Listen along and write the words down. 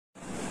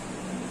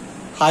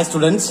Hi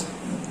students,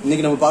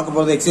 இன்னைக்கு நம்ம பார்க்க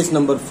போறது எக்ஸசைஸ்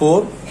நம்பர் 4.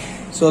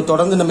 ஸோ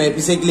தொடர்ந்து நம்ம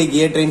எபிசைக்ளிக்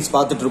கியர் ட்ரெயின்ஸ்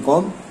பார்த்துட்டு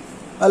இருக்கோம்.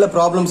 அதில்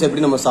ப்ராப்ளம்ஸ்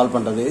எப்படி நம்ம சால்வ்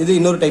பண்றது, இது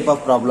இன்னொரு type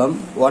of problem.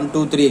 1,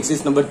 2, 3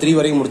 exercise number 3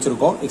 வரைக்கும்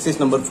முடிச்சிருக்கோம். Exercise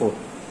number 4.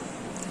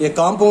 A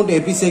compound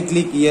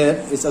epicyclic gear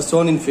is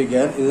shown in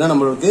figure. இதுதான்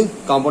நம்மளுக்கு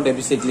compound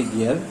epicyclic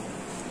gear.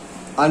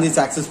 On this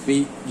axis P,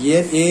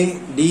 gear A,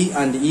 D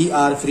and E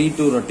are free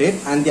to rotate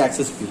and the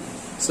axis P.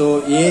 So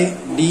A,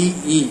 D,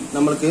 E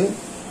நம்மளுக்கு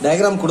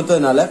diagram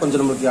கொடுத்ததுனால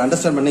கொஞ்சம் நம்மளுக்கு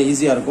understand பண்ண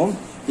ஈஸியா இருக்கும்.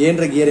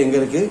 ஏன்ற கியர் எங்க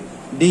இருக்கு,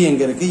 டி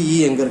எங்க இருக்கு, இ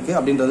எங்க இருக்கு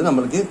அப்படின்றது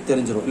நம்மளுக்கு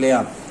தெரிஞ்சிடும் இல்லையா.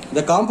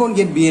 இந்த compound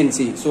gear B and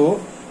C. So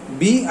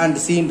B and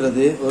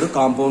சின்றது ஒரு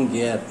காம்பவுண்ட்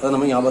கியர், அதை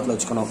நம்ம ஞாபகத்தில்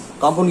வச்சுக்கணும்.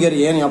 காம்பவுண்ட் கியர்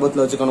ஏன்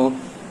ஞாபகத்தில் வச்சுக்கணும்,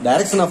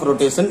 டைரக்ஷன் ஆஃப்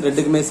ரொட்டேஷன்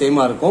ரெண்டுக்குமே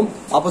சேமா இருக்கும்,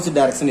 ஆப்போசிட்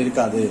டைரக்ஷன்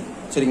இருக்காது.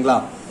 சரிங்களா.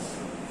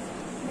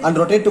 And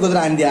rotate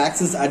together and the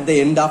axis at the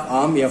end of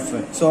arm F.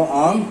 So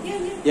arm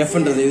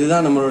எஃப்ன்றது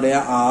இதுதான் நம்மளுடைய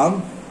ஆர்ம்.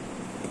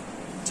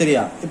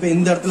 சரியா. இப்போ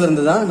இந்த இடத்துல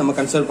இருந்து தான் நம்ம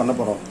கன்சிடர் பண்ண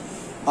போறோம்.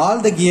 All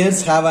the gears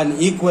have an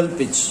equal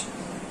pitch.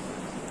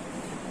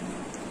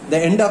 The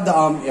end of the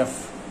arm F.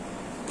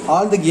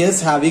 All the gears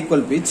have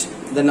equal pitch.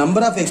 The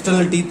number of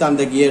external teeth on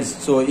the gears.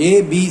 So A,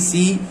 B,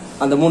 C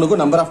and the மூணுக்கு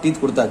number of teeth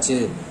கொடுத்தாச்சு.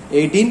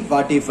 18,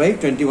 45,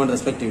 21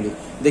 respectively.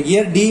 The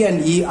gear D and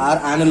E are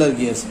annular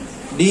gears.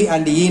 D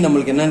and E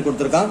நம்மளுக்கு என்னன்னு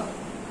கொடுத்திருக்கான்,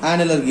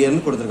 annular gear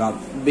னு கொடுத்திருக்கான்.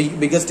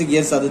 Biggest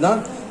gears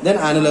அதுதான். Then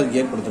annular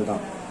gear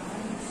கொடுத்திருக்கான்.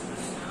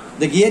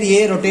 The gear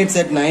A rotates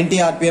at 90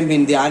 rpm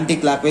in the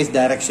anti-clockwise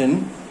direction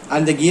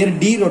and the gear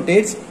D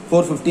rotates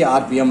 450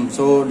 rpm.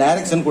 So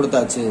direction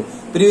கொடுத்தாச்சு.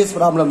 Previous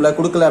problemல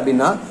கொடுக்கல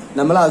அப்படின்னா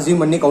நம்மள assume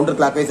பண்ணி counter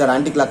clockwise are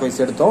anti clockwise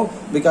எடுத்தோம்.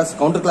 Because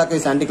counter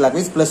clockwise anti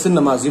clockwise plus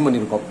நம்ம assume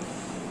பண்ணிருக்கோம்.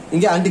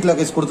 இங்க anti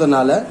clockwise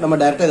கொடுத்ததுனால நம்ம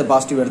டைரக்டா இதை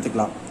பாசிட்டிவ்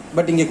எடுத்துக்கலாம்.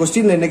 பட் இங்க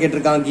கொஸ்டின்ல என்ன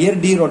கேட்டிருக்காங்க, gear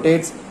D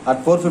rotates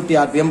at 450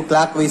 rpm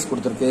clock wise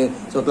கொடுத்திருக்கு.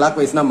 So clock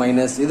வைஸ்னா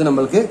minus. இது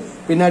நம்மளுக்கு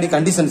பின்னாடி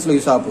கண்டிஷன்ஸ்ல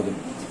யூஸ் ஆக போகுது.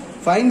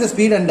 Find the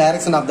speed and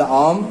direction of the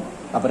arm.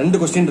 அப்ப ரெண்டு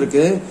கொஸ்டின்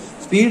இருக்கு,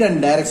 ஸ்பீட் அண்ட்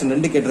டைரக்ஷன்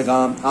ரெண்டு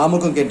கேட்டிருக்கான்.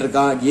 ஆர்முக்கும்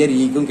கேட்டிருக்கான், கியர்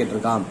ஈக்கும்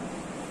கேட்டிருக்கான்.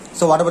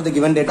 So what about the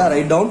given data,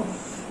 write down.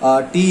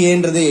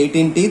 டிஏன்றது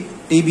 18 teeth,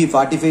 DP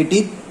 45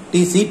 teeth,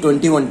 DC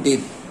 21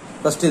 teeth.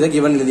 First இதை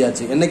கிவன்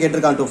எழுதியாச்சு. என்ன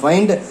கேட்டிருக்கான், to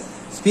find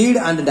speed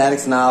and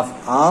direction of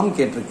arm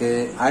கேட்டிருக்கு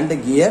அண்ட்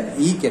கியர்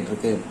இ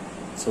கேட்டிருக்கு.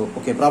 ஸோ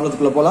ஓகே,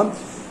 ப்ராப்ளத்துக்குள்ள போலாம்.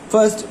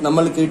 ஃபர்ஸ்ட்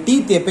நம்மளுக்கு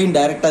டீத் எப்பயும்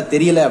டைரக்டா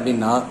தெரியல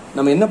அப்படின்னா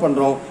நம்ம என்ன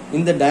பண்றோம்,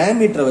 இந்த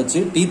டயாமீட்டரை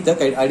வச்சு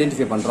டீத்தை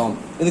ஐடென்டிஃபை பண்றோம்.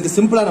 இதுக்கு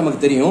சிம்பிளா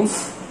நமக்கு தெரியும்.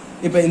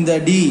 இப்போ இந்த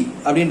டி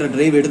அப்படின்ற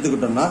டிரைவ்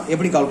எடுத்துக்கிட்டோம்னா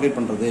எப்படி கால்குலேட்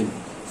பண்றது.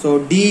 So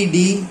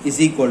DD is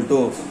equal to,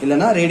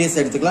 இல்லைன்னா ரேடியஸ்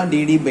எடுத்துக்கலாம்,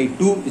 DD by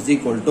 2 is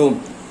equal to.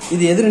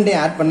 இது எது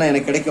ரெண்டையும் ஆட் பண்ணா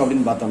எனக்கு கிடைக்கும்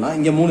அப்படின்னு பார்த்தோம்னா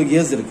இங்க 3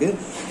 கியர்ஸ் இருக்கு.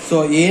 ஸோ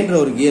ஏன்ற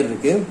ஒரு கியர்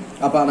இருக்கு.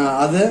 அப்ப நான்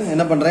அதை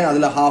என்ன பண்றேன்,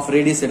 அதுல ஹாஃப்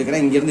ரேடியஸ்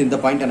எடுக்கிறேன். இங்க இருந்து இந்த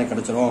பாயிண்ட் எனக்கு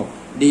கிடைச்சிரும்,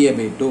 DA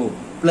by 2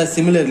 plus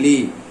similarly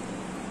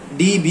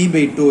DP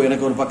by 2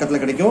 எனக்கு ஒரு பக்கத்துல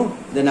கிடைக்கும்.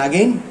 தென்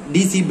அகைன்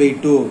டிசி பை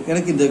 2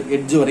 எனக்கு இந்த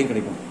எட்ஜ் வரையும்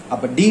கிடைக்கும்.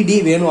 அப்ப டிடி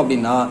வேணும்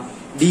அப்படின்னா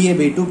DA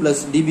by 2 plus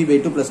DB by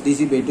 2 plus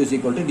DC by 2 is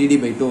equal to DD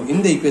by 2.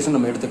 இந்த equation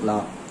நம்ம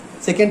எடுத்துக்கலாம்.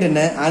 செகண்ட்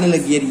என்ன, annular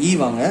gear E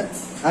வாங்க.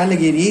 annular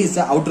gear E is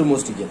the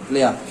outermost gear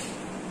இல்லையா.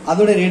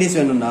 அதோட ரேடியஸ்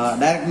வேணும்னா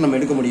டைரக்ட் நம்ம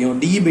எடுக்க முடியும்.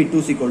 DE by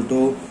 2 is equal to,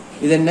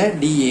 இது என்ன,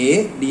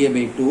 DA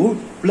by 2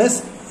 plus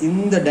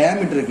இந்த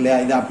டயாமீட்டர் இருக்கு இல்லையா,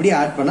 இதை அப்படியே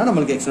ஆட் பண்ணா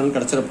நம்மளுக்கு எக்ஸ்டர்னல்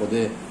கிடைச்சிட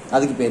போகுது.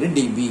 அதுக்கு பேரு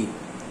DB.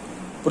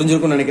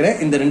 புரிஞ்சிருக்கும்னு நினைக்கிறேன்.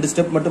 இந்த ரெண்டு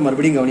ஸ்டெப் மட்டும்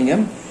மறுபடியும் கவனிங்க.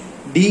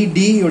 DD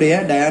உடைய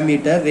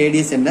டயாமீட்டர்,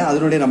 ரேடியஸ் என்ன,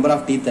 அதனுடைய நம்பர்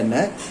ஆஃப் டீத்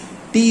என்ன,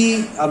 டி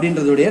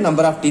அப்படின்றதுடைய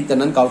நம்பர் ஆஃப் டீத்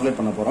என்னன்னு கால்குலேட்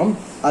பண்ண போறோம்.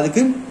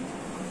 அதுக்கு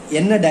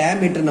என்ன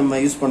டயாமீட்டர் நம்ம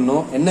யூஸ்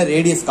பண்ணோம், என்ன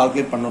ரேடியஸ்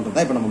கால்குலேட்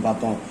பண்ணோன்றதா இப்ப நம்ம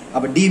பார்த்தோம்.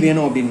 அப்ப டி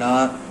வேணும் அப்படின்னா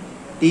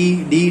D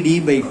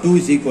by 2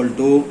 is equal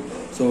to,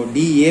 so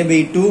DA by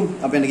 2.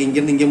 அப்ப எனக்கு இங்க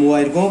இருந்து இங்க மூவ்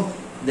ஆயிருக்கும்.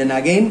 தென்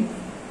அகைன்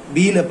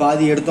பில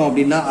பாதி எடுத்தோம்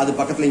அப்படின்னா அது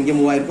பக்கத்துல இங்க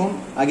மூவ் ஆயிருக்கும்.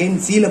 அகைன்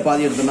சில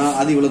பாதி எடுத்தோம்னா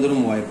அது இவ்வளவு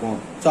தூரம் மூவ் ஆயிருக்கும்.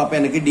 ஸோ அப்ப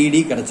எனக்கு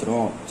டிடி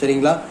கிடைச்சிரும்.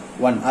 சரிங்களா,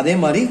 1. அதே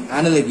மாதிரி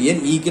annular gear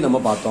ஈக்கு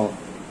நம்ம பார்த்தோம்.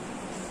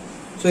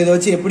 ஸோ இதை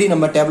வச்சு எப்படி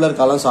நம்ம டேபுலர்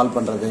காலம் சால்வ்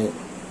பண்றது.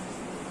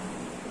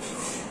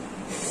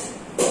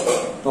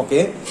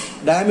 Okay,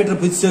 diameter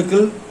pitch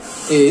circle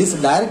is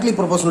directly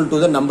proportional to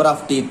the number of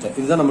teeth.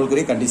 இதுதான்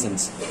நம்மளுக்குரிய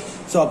கண்டிஷன்ஸ்.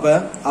 ஸோ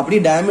அப்படி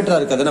டயாமீட்டரா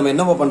இருக்கிறது நம்ம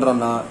என்ன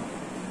பண்றோம்னா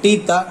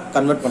டீத்தா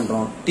கன்வெர்ட்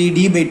பண்றோம்.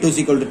 DD by 2 is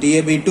equal to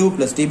DA by 2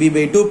 plus DP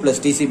by 2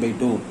 plus DC by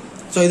 2.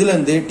 So இதுல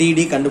இருந்து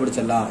டிடி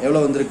கண்டுபிடிச்சிடலாம்.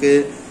 எவ்வளவு வந்திருக்கு,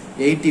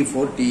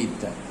 84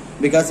 teeth.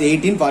 பிகாஸ்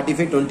 18,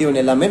 45,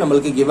 21 எல்லாமே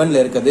நம்மளுக்கு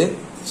கிவன்ல இருக்குது.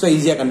 ஸோ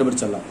ஈஸியா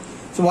கண்டுபிடிச்சிடலாம்.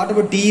 So what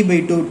about TE by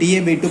 2, TA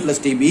by 2 plus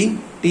TB,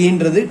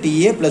 Tன்றது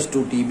TA plus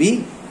 2 TB,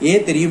 A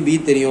தெரியும் B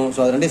தெரியும். ஸோ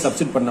அது ரெண்டே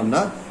சப்ஸ்டிட்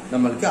பண்ணோம்னா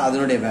நம்மளுக்கு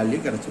அதனுடைய வேல்யூ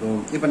கிடைச்சிரும்.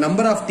 இப்போ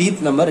நம்பர் ஆஃப்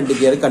டீத் நம்ம ரெண்டு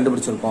கியருக்கு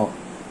கண்டுபிடிச்சிருக்கோம்.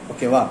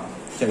 ஓகேவா,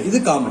 சரி, இது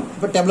காமன்.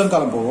 இப்போ டேபுலர்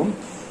காலம் போவோம்.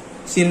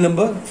 Serial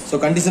number.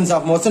 So conditions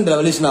of motion,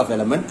 revolution of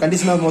element.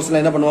 Condition of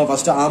மோஷன்ல என்ன பண்ணுவோம்,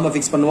 ஃபர்ஸ்ட் ஆர்மை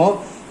ஃபிக்ஸ் பண்ணுவோம்.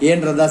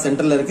 ஏன்றதா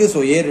சென்டர்ல இருக்கு.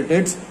 ஸோ ஏ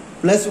rotates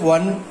plus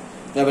 1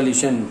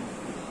 revolution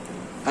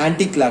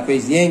anti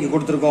clockwise. ஏன் இங்க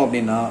கொடுத்துருக்கோம்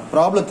அப்படின்னா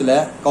ப்ராப்ளத்துல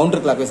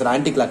கவுண்டர் கிளாக்வைஸ்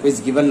ஆன்டி கிளாக்வைஸ்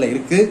கிவன்ல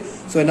இருக்கு.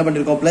 ஸோ என்ன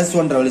பண்ணிருக்கோம், பிளஸ்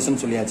 1 ரெவல்யூஷன்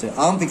சொல்லியாச்சு.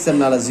 Arm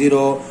ஃபிக்ஸர்னால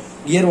 0,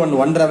 gear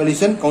 1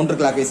 revolution, counter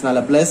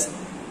கிளாக்வைஸ்னால plus.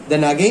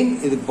 Then again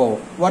இதுக்கு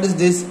போவோம். வாட் இஸ்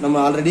திஸ், நம்ம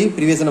ஆல்ரெடி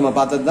ப்ரீவியஸ் நம்ம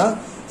பார்த்தது தான்.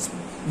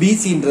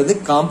 பிசின்றது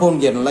காம்பவுண்ட்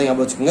கியர், நல்லா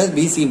ஞாபகம் வச்சுக்கோங்க.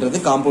 பிசின்றது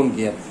காம்பவுண்ட்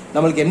கியர்.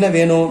 நம்மளுக்கு என்ன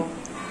வேணும்,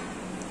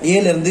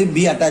 ஏல இருந்து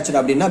பி அட்டாச்சு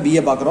அப்படின்னா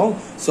பிஏ பாக்குறோம்.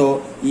 So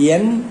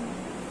N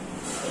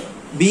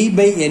P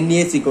by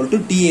NA equal to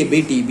DA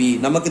by DP.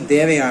 நமக்கு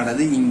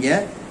தேவையானது இங்க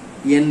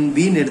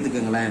என்பின்னு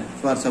எடுத்துக்கோங்களேன்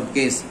ஃபார் சப்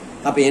கேஸ்.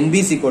 அப்ப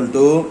NP equal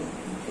to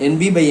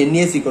NP by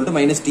NA equal to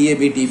minus DA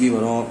by DP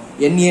வரும்.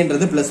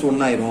 என்ஏன்றது பிளஸ்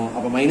 1 ஆயிரும்.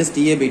 அப்ப மைனஸ்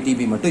டிஏ பை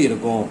டிபி மட்டும்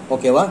இருக்கும்.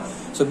 ஓகேவா?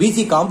 ஸோ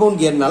பிசி காம்பவுண்ட்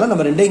கியர்னால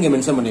நம்ம ரெண்டே இங்க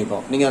மென்ஷன்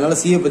பண்ணிருக்கோம். நீங்க அதனால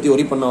சிஏ பத்தி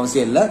ஒரி பண்ண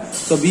அவசியம் இல்லை.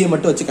 ஸோ பிஏ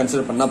மட்டும் வச்சு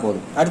கன்சிடர் பண்ணா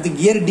போதும். அடுத்து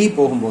கியர் டி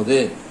போகும்போது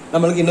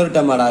நம்மளுக்கு இன்னொரு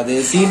டேர்ம் ஆடாது,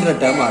 சீன்ற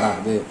டேர்ம்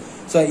ஆடாது.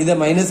 ஸோ இதை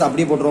மைனஸ்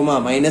அப்படியே போட்டுருவோமா,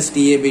 minus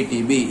DA by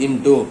DP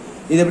into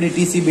இது எப்படி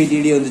டிசி பை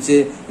டிடி வந்துச்சு.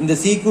 இந்த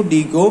சிக்கு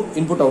டிக்கு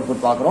இன்புட்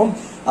அவுட்புட் பாக்குறோம்.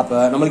 அப்ப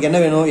நம்மளுக்கு என்ன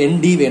வேணும்,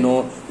 என்டி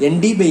வேணும்.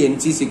 என்டி by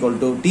NC equal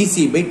to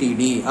DC by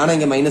DD. ஆனா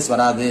இங்க மைனஸ்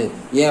வராது,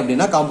 ஏன்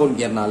அப்படின்னா காம்பவுண்ட்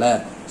கியர்னால.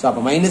 ஸோ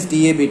அப்ப minus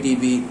DA by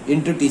DP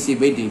into DC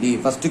by DD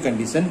first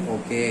condition.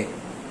 Okay.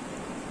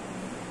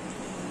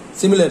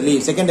 Similarly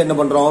second என்ன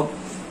பண்றோம்,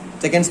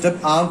 second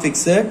step arm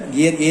fixed,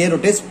 gear ஏ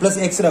rotates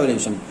plus X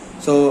revolution.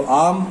 So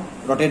arm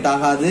rotate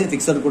ஆகாது,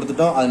 fixed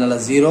கொடுத்துட்டோம், அதனால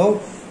 0.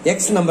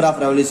 X number of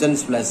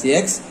revolutions plus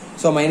X.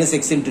 So minus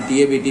X into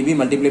DA by DP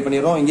multiply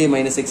பண்ணிடுறோம். இங்கே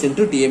minus X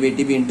into DA by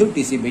DP into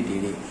DC by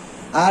DD.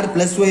 Add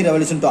plus Y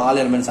revolution to all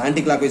elements.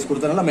 Anti clock wise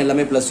கொடுத்தனால நம்ம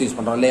எல்லாமே plus use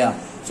பண்றோம் இல்லையா.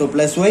 So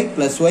plus Y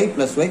plus Y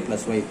plus Y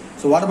plus Y.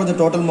 So what about the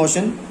total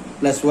motion,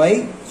 plus Y.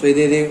 So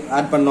இதே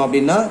add பண்ணோம்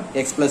அப்படின்னா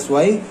X plus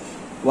Y,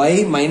 y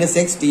minus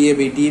x ta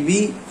by tb,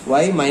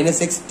 y minus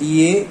x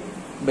ta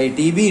by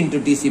tb into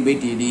tc by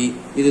td.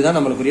 இதுதான்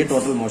நம்மளுக்குரிய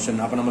total motion.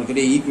 அப்ப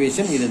நம்மளுக்குரிய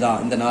equation இதுதான்,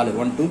 இந்த 4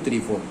 1 2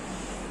 3 4.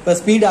 இப்ப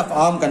speed of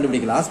arm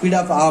கண்டுபிடிக்கலாம். Speed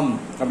of arm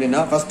அப்படின்னா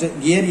ஃபர்ஸ்ட்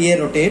கியர் ஏ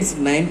rotates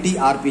 90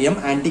 rpm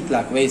anti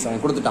clock wise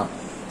அவன் கொடுத்துட்டான்.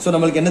 So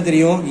நம்மளுக்கு என்ன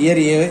தெரியும்,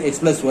 gear A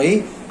X plus Y.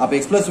 அப்ப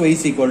X plus Y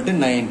equal to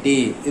 90.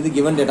 இது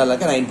கிவன் டேட்டால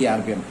இருக்க 90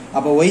 rpm.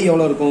 அப்ப ஒய்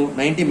எவ்வளவு இருக்கும்,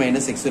 90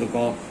 மைனஸ் எக்ஸ்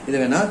இருக்கும். இது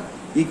வேணா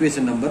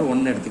ஈக்குவேஷன் நம்பர்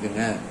 1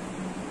 எடுத்துக்கோங்க.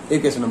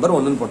 ஈக்குவேஷன் நம்பர்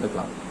 1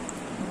 போட்டுக்கலாம்.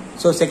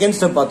 ஸோ செகண்ட்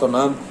ஸ்டெப்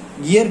பார்த்தோம்னா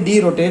gear D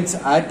rotates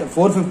at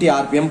 450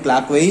 rpm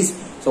clock wise.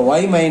 So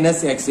Y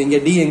minus X, இங்க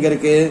டி எங்க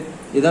இருக்கு,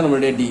 இதுதான்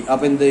நம்மளுடைய டி.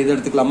 அப்ப இந்த இது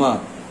எடுத்துக்கலாமா,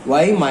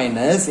 y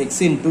minus x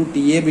into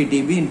TA by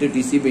TB into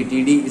TC by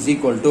TD is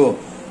equal to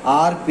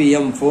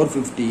RPM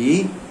 450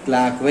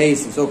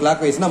 clockwise. So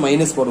clockwise na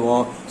minus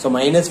போடுவோம். So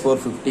minus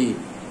 450.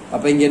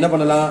 அப்ப இங்க என்ன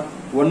பண்ணலாம்,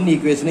 1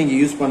 ஈக்குவேஷன் இங்க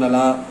யூஸ்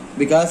பண்ணலாம்.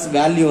 பிகாஸ்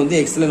வேல்யூ வந்து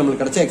x ல நமக்கு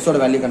கிடைச்ச x ஓட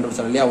வேல்யூ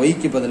கண்டுபிடிச்சோம் இல்லையா. y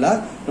க்கு பதிலா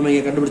நம்ம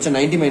இங்க கண்டுபிடிச்ச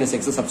 90 minus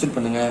x சப்ஸ்டிட்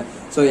பண்ணுங்க.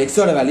 So x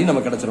ஓட வேல்யூ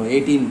நமக்கு கிடைச்சிரும்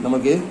 18.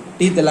 நமக்கு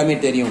teeth எல்லாமே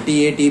தெரியும்,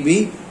 TA TB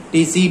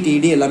TC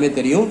TD எல்லாமே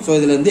தெரியும். So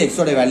இதுல இருந்து x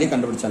ஓட வேல்யூ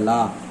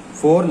கண்டுபிடிச்சிடலாம்,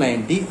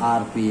 490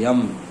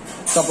 rpm.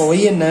 ஸோ அப்போ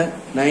ஒய் என்ன,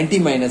 90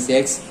 மைனஸ்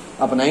எக்ஸ்.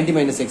 அப்போ 90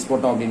 மைனஸ் எக்ஸ்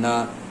போட்டோம் அப்படின்னா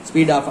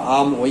ஸ்பீட் ஆஃப்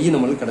ஆர்ம் ஒய்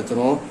நம்மளுக்கு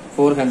கிடைச்சிரும்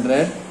 400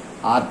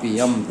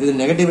 rpm. இது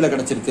நெகட்டிவ்ல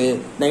கிடைச்சிருக்கு,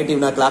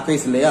 நெகட்டிவ்னா கிளாக்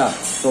வைஸ் இல்லையா.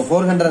 So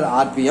 400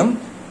 rpm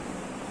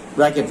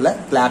பிராக்கெட்ல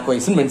clock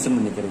wise mention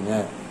பண்ணிக்கிறீங்க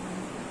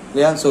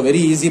இல்லையா. So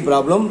very easy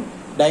problem.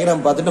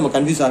 Diagram பார்த்துட்டு நம்ம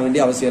கன்ஃபியூஸ் ஆக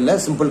வேண்டிய அவசியம் இல்லை,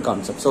 சிம்பிள்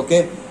கான்செப்ட்ஸ். ஓகே,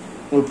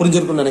 உங்களுக்கு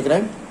புரிஞ்சிருக்கும்னு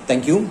நினைக்கிறேன்.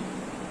 தேங்க்யூ.